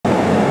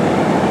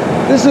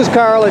This is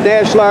Carl at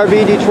National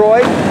RV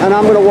Detroit, and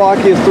I'm going to walk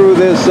you through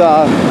this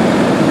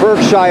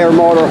Berkshire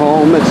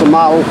motorhome. It's a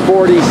Model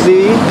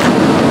 40C.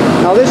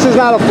 Now this is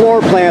not a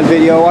floor plan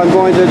video. I'm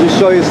going to just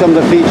show you some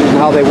of the features and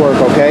how they work,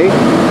 okay?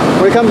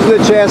 When it comes to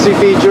the chassis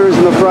features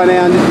and the front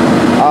end,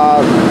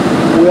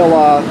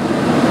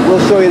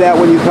 we'll show you that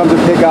when you come to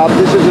pick up.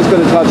 This is just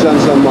going to touch on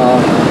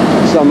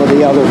some of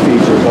the other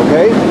features,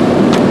 okay?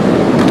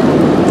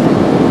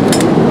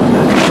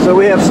 So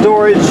we have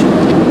storage,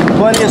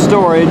 plenty of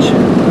storage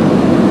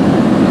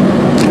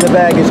in the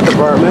baggage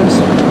compartments.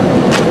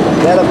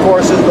 That, of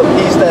course, is the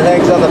piece that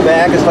hangs on the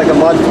back. It's like a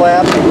mud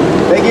flap.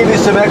 They give you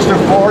some extra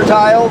floor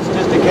tiles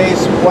just in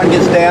case one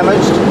gets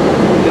damaged.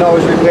 You can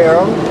always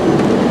repair them.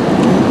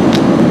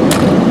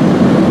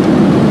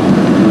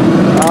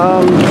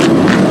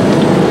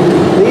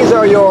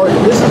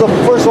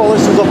 First of all,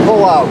 this is a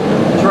pull-out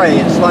tray.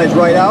 It slides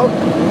right out.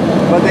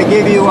 But they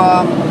give you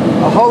a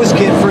hose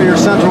kit for your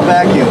central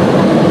vacuum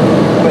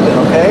with it,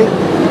 okay?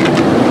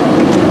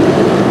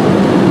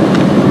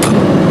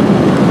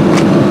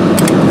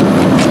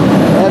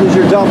 That is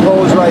your dump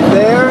hose right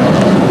there.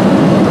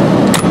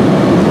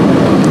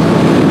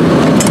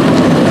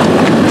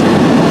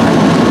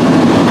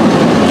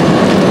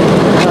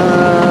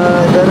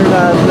 Better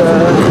not.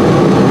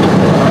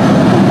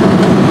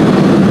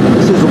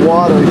 This is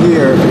water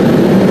here.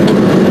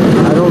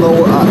 I don't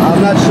know.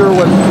 I'm not sure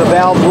what the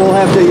valves. You'll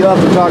have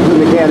to talk to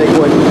the mechanic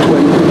when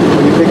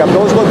you pick up.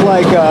 Those look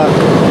like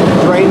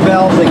drain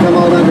valves. They come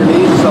out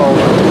underneath, so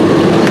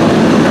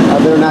I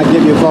better not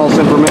give you false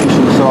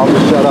information. So I'll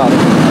just shut up.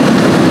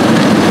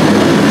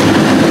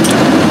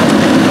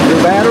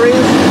 Your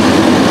batteries.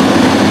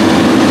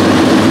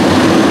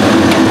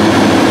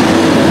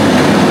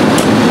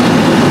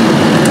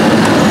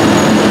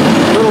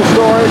 Little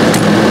storage.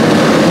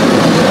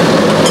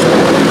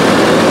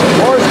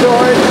 More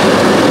storage.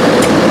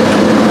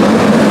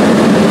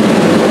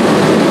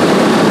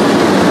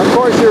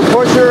 Your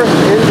pusher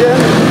engine,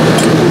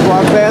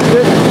 walk past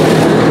it.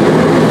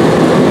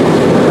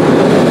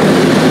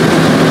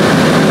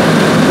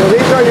 So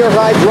these are your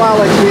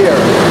hydraulics here.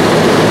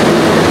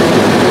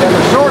 You have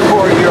a short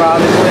cord here,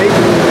 obviously.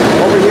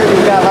 Over here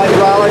you've got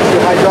hydraulics,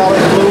 your hydraulic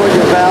fluid,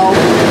 your valve.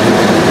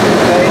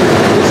 Okay.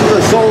 This is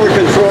a solar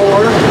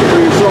controller for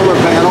your solar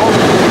panel.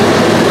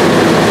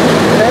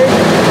 Okay.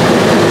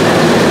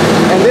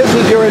 And this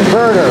is your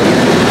inverter.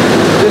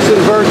 This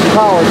inverts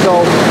power.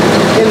 So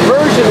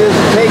inversion is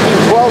taking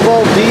 12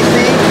 volt DC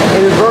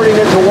and inverting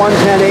it to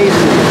 110 AC.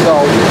 So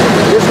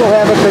this will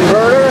have a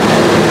converter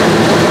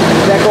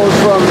that goes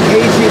from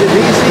AC to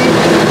DC.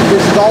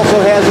 This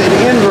also has an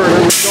inverter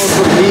which goes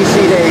from DC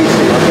to AC,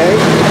 okay?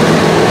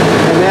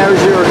 And there's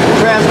your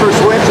transfer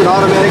switch, an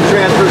automatic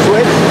transfer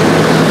switch.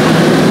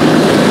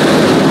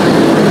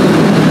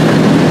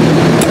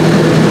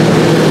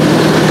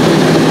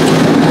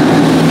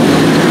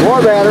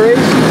 More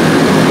batteries.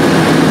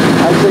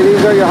 I'd say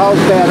these are your house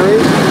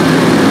batteries.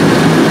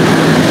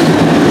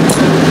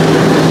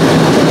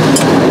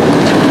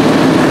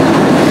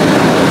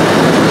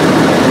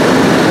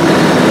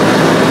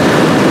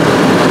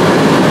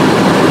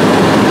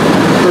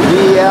 For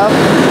DEF.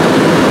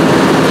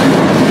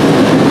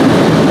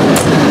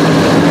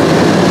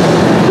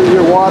 This is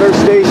your water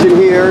station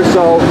here,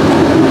 so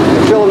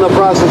you're still in the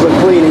process of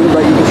cleaning,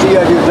 but you can see you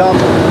have your dump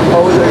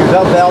hose, your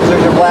dump valves.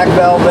 There's your black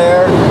valve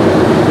there.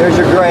 There's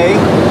your gray.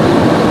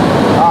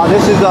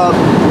 This is a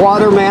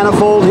water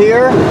manifold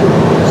here,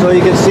 so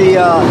you can see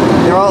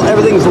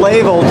everything's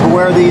labeled to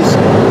where these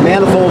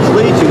manifolds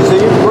lead to, so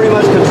you can pretty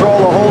much control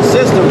the whole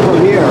system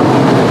from here.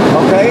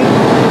 Okay.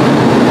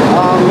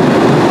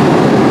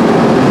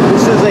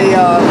 This is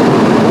a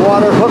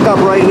water hookup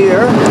right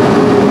here,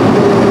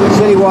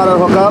 city water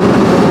hookup.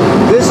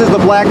 This is the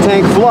black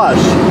tank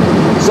flush.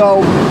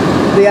 So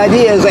the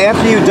idea is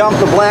after you dump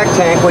the black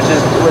tank, which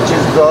is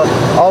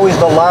always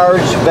the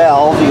large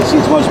valve, you can see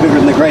it's much bigger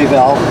than the gray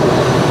valve.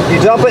 You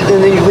dump it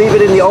and then you leave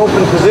it in the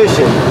open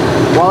position.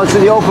 While it's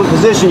in the open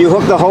position, you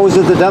hook the hose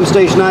at the dump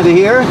station onto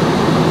here,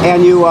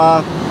 and you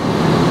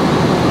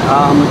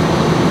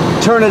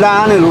turn it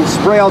on, and it'll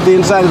spray out the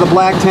inside of the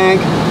black tank,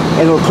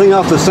 and it'll clean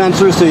off the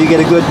sensors so you get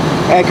a good,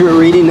 accurate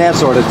reading, that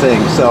sort of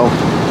thing. So,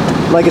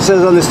 like it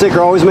says on the sticker,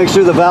 always make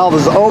sure the valve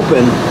is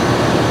open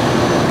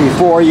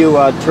before you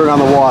turn on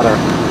the water.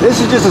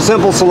 This is just a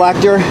simple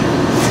selector.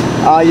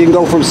 You can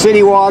go from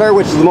city water,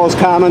 which is the most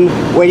common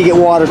way to get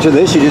water to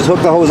this. You just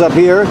hook the hose up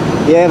here,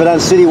 you have it on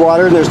city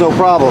water, and there's no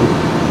problem.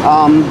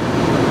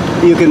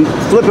 You can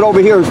flip it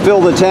over here and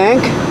fill the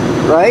tank,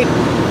 right?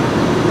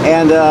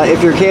 And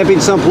if you're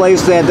camping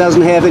someplace that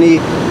doesn't have any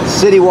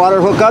city water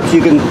hookups,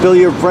 you can fill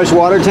your fresh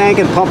water tank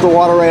and pump the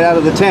water right out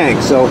of the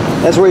tank. So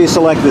that's where you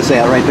select this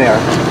at, right there.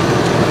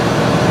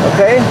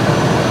 Okay?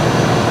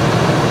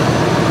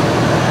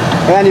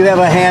 And you have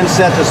a hand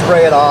set to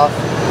spray it off.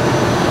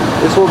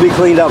 This will be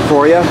cleaned up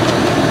for you.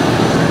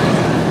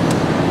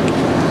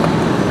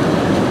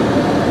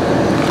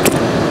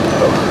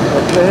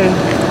 Okay.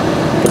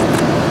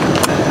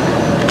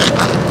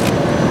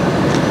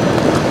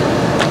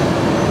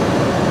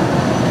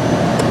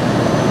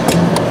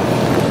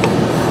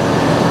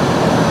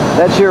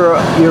 That's your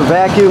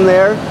vacuum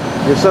there,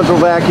 your central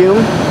vacuum.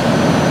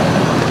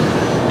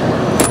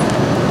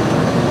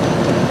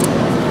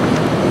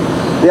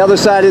 The other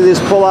side of this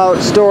pull-out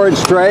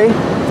storage tray.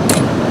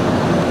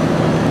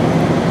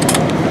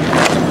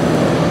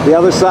 The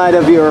other side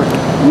of your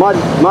mud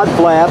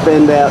flap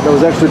and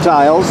those extra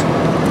tiles.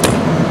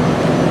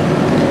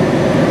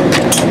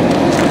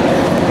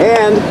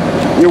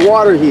 And your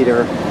water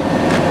heater.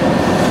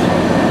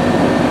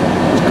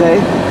 Okay.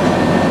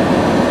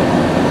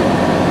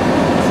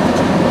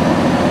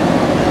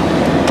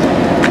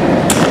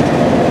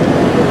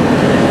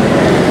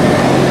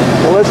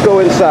 Well, let's go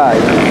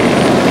inside.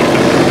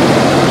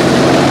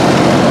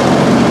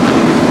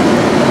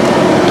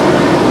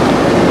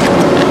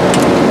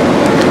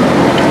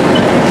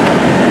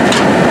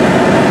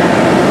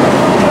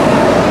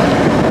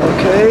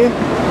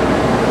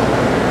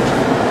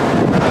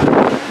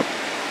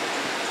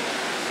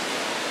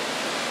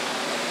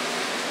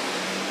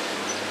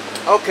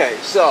 Okay,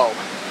 so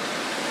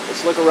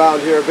let's look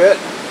around here a bit.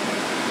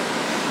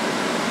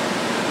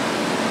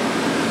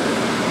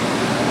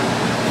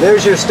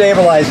 There's your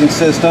stabilizing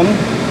system.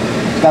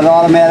 It's got an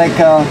automatic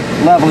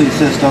leveling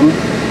system.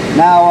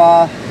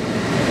 Now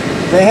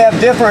they have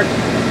different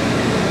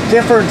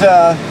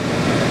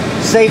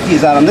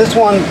safeties on them. This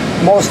one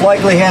most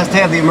likely has to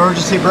have the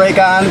emergency brake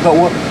on, but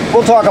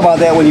we'll talk about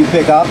that when you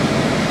pick up.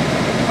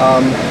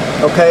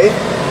 Okay.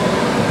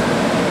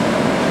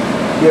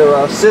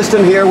 Your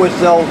system here, which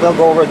they'll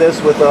go over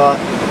this with all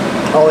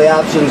the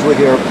options with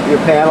your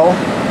panel.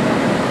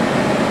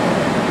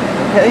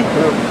 Okay.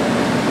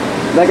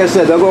 Like I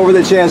said, they'll go over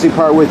the chassis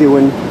part with you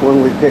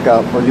when we pick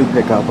up, or you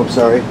pick up. I'm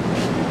sorry.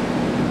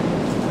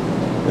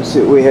 Let's see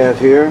what we have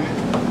here.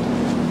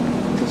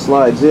 It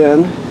slides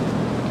in.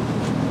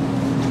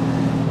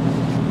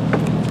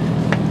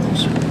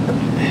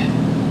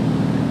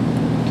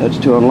 Touch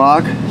to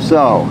unlock.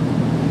 So,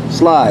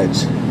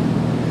 slides.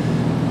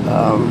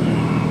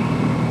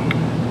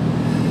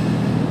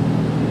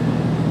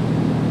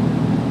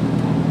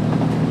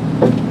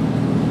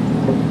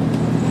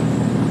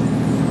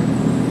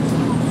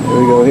 There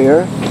we go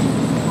here.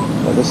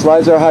 Now the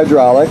slides are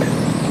hydraulic.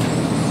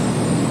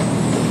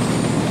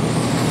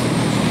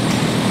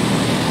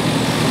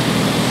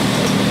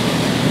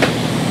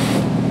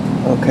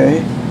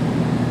 Okay.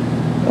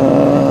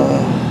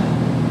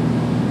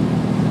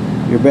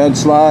 Your bed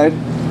slide.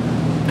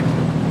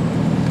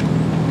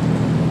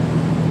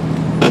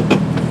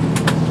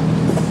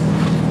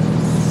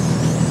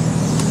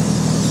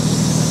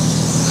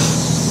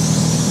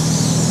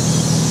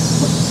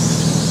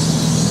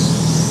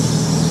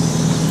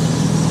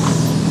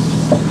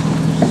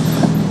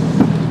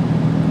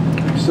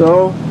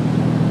 So,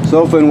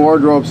 sofa and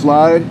wardrobe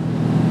slide.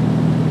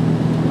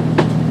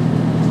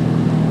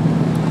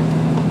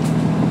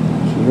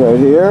 She's right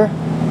here.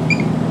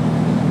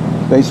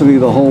 Basically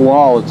the whole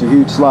wall, it's a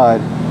huge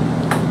slide.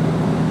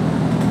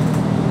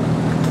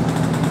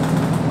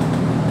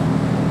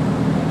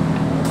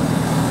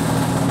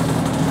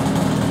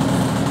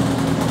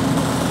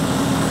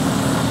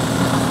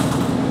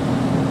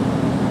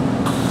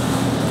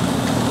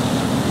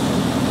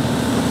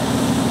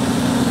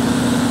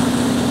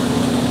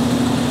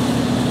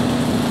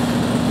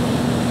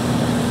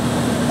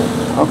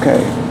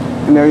 Okay,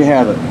 and there you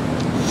have it.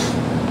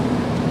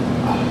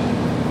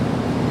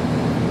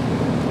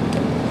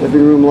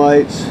 Living room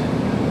lights,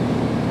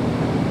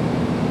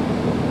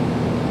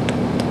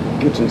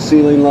 kitchen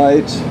ceiling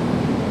lights.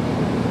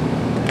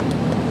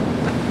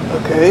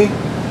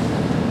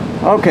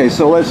 Okay,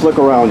 so let's look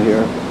around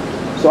here.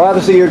 So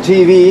obviously your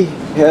TV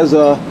has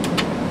a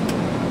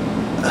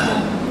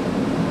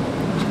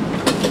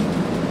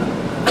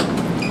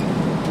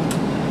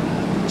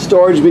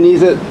storage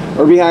beneath it,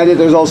 or behind it.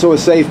 There's also a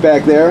safe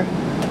back there.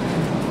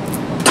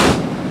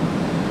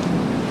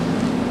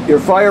 Your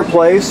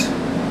fireplace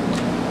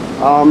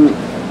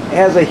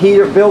has a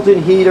heater,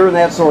 built-in heater, and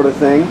that sort of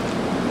thing.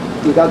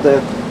 We got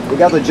the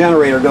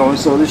generator going,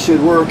 so this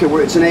should work. It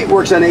works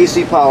on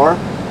AC power.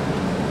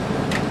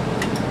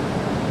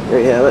 There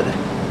you have it.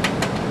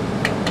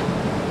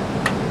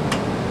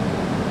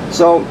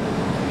 So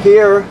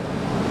here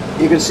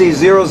you can see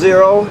 0,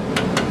 0,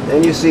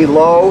 then you see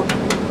low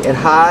and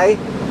high.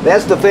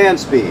 That's the fan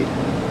speed.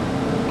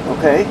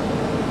 Okay,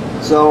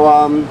 so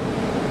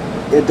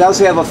it does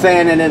have a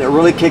fan in it. It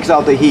really kicks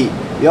out the heat.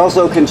 You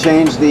also can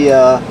change the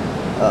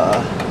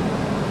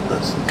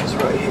that's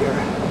right here.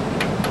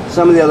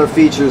 Some of the other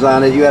features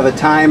on it. You have a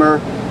timer,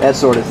 that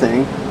sort of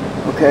thing.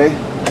 Okay.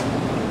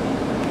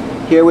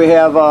 Here we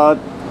have a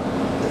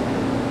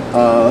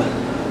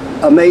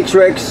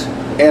matrix,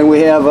 and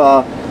we have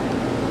a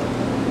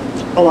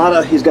lot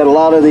of. He's got a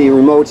lot of the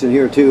remotes in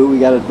here too. We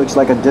got it. Looks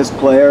like a disc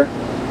player.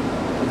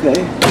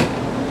 Okay.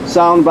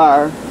 Sound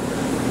bar.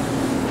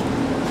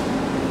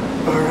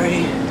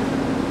 Alrighty.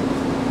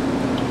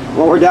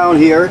 While we're down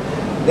here,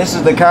 this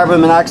is the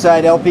carbon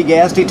monoxide LP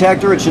gas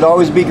detector. It should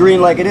always be green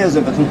like it is.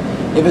 If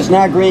it's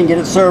not green, get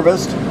it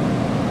serviced.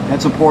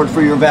 That's a port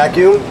for your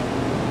vacuum.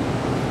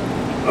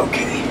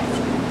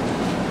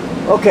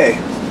 Okay.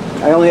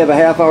 I only have a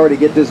half hour to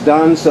get this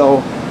done, so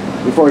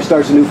before it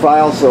starts a new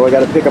file, so I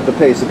got to pick up the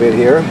pace a bit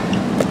here.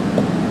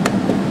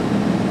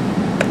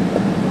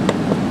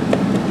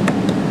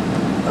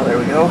 Oh, there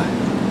we go.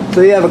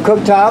 So you have a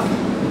cooktop,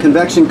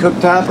 convection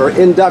cooktop, or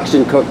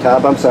induction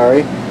cooktop, I'm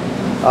sorry.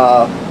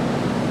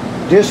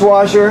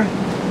 Dishwasher,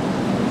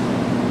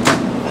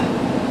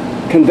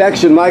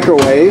 convection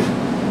microwave,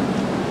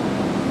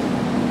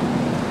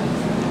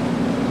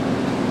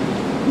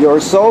 your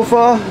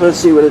sofa. Let's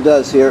see what it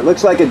does here. It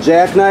looks like a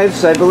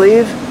jackknife, I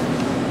believe.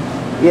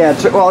 Yeah,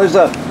 well, there's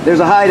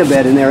a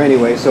hide-a-bed in there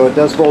anyway, so it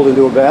does fold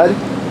into a bed.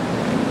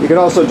 You can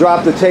also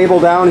drop the table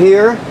down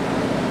here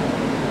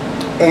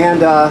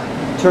and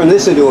turn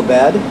this into a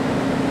bed.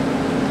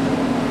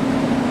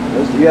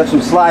 You have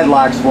some slide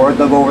locks for it.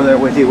 They'll go over there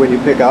with you when you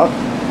pick up.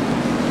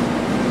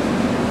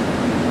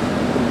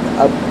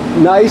 A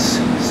nice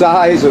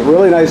size, a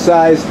really nice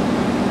size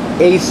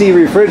AC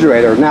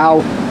refrigerator.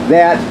 Now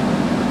that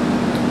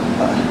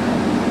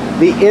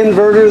the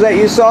inverter that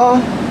you saw,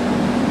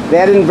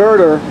 that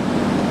inverter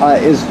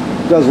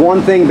does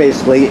one thing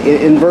basically.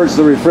 It inverts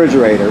the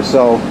refrigerator,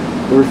 so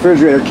the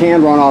refrigerator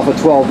can run off a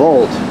 12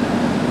 volt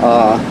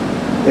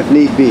if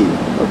need be.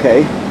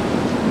 Okay.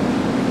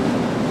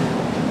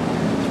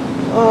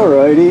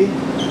 Alrighty.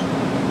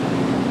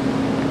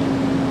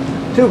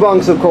 2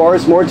 bunks, of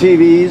course, more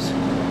TVs,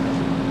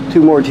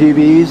 2 more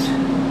TVs,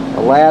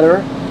 a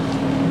ladder,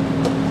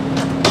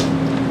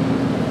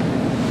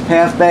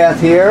 half bath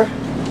here.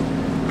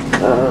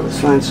 Let's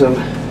find some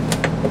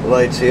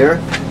lights here.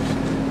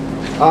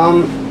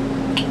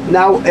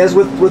 Now, as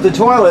with the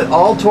toilet,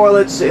 all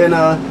toilets in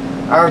a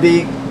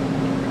RV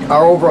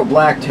are over a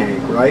black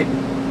tank, right?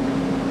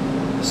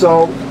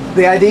 So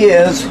the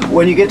idea is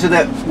when you get to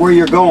that where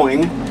you're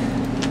going,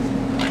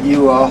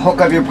 you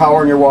hook up your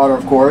power and your water,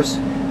 of course.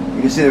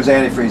 You can see there's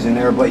antifreeze in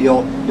there, but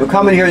you'll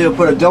come in here, you'll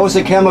put a dose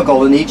of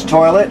chemical in each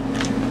toilet,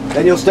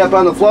 then you'll step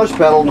on the flush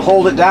pedal and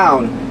hold it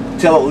down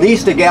till at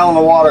least a gallon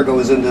of water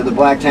goes into the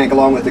black tank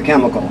along with the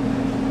chemical.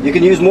 You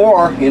can use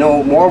more,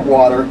 more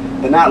water,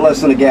 but not less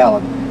than a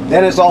gallon.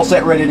 Then it's all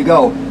set, ready to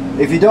go.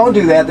 If you don't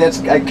do that, that's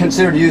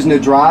considered using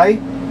it dry,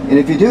 and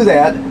if you do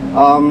that,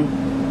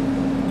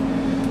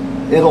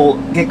 it'll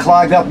get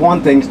clogged up,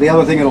 one thing. The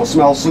other thing, it'll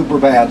smell super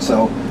bad,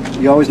 so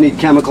you always need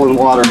chemical and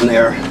water in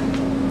there.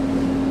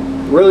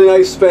 Really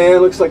nice fan,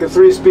 looks like a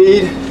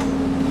 3-speed.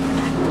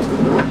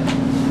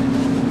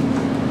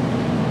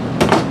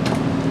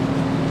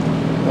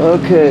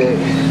 Okay.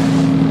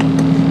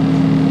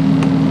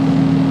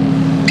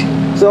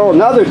 So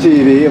another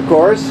TV, of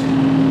course.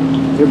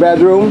 Your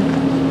bedroom,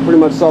 pretty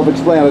much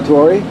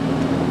self-explanatory.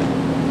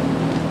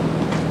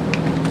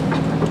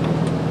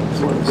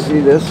 So let's see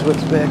this,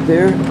 what's back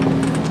there.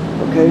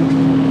 Okay.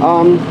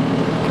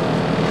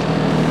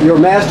 Your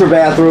master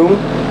bathroom,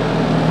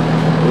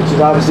 which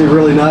is obviously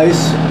really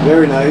nice,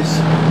 very nice.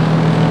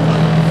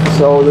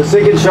 So the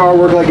sink and shower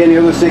work like any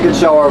other sink and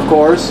shower, of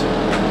course.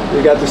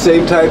 You got the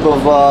same type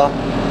of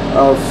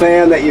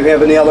fan that you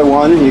have in the other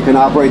one. You can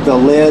operate the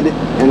lid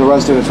and the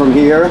rest of it from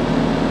here.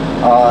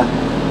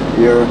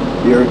 Your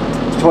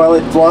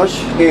toilet flush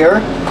here.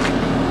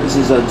 This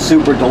is a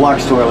super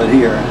deluxe toilet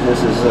here.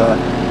 This is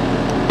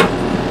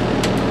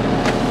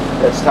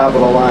that's top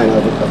of the line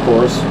of it, of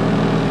course.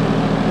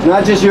 It's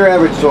not just your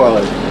average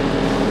toilet.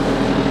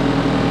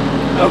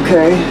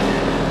 Okay.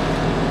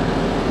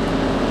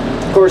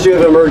 Of course, you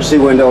have an emergency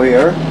window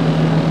here.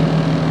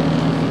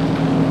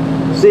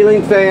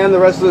 Ceiling fan, the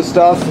rest of the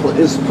stuff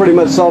is pretty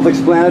much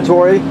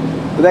self-explanatory,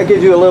 but that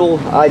gives you a little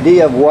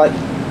idea of what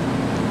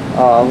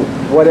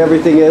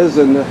everything is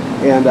and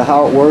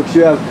how it works.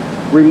 You have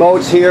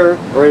remotes here,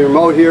 or a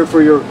remote here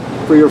for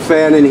your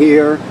fan in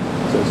here.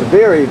 So it's a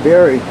very,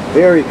 very,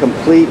 very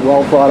complete,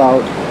 well thought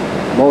out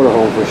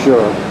motorhome for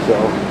sure. So,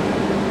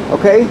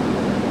 okay.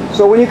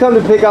 So when you come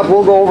to pick up,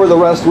 we'll go over the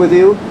rest with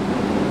you.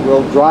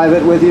 We'll drive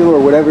it with you, or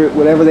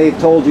whatever they've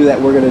told you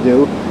that we're going to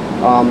do.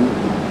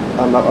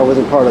 I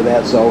wasn't part of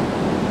that, so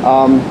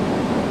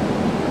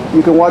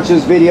you can watch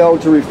this video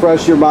to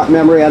refresh your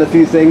memory on a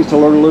few things, to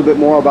learn a little bit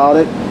more about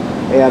it,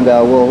 and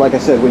we'll, like I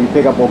said, when you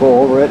pick up, we'll go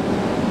over it.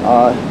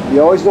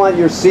 You always want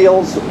your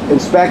seals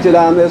inspected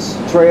on this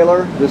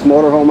trailer, this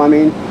motorhome. I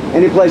mean,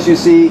 any place you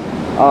see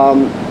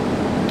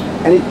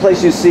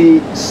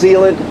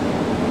sealant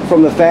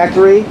from the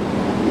factory,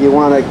 you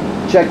want to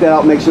check that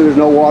out, make sure there's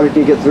no water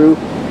can get through.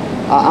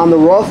 On the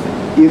roof,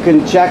 you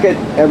can check it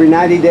every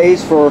 90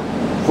 days for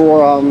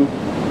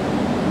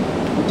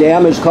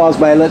damage caused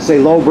by, let's say,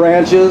 low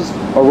branches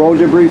or road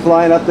debris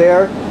flying up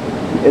there.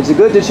 It's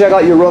good to check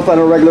out your roof on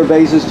a regular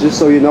basis, just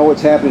so you know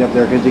what's happening up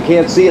there, because you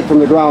can't see it from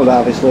the ground,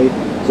 obviously,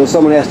 so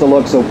someone has to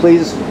look. So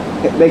please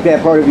make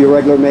that part of your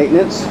regular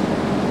maintenance.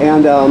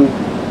 And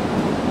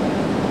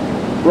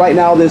right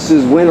now this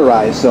is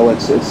winterized, so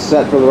it's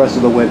set for the rest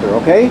of the winter.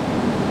 Okay?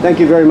 Thank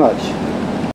you very much.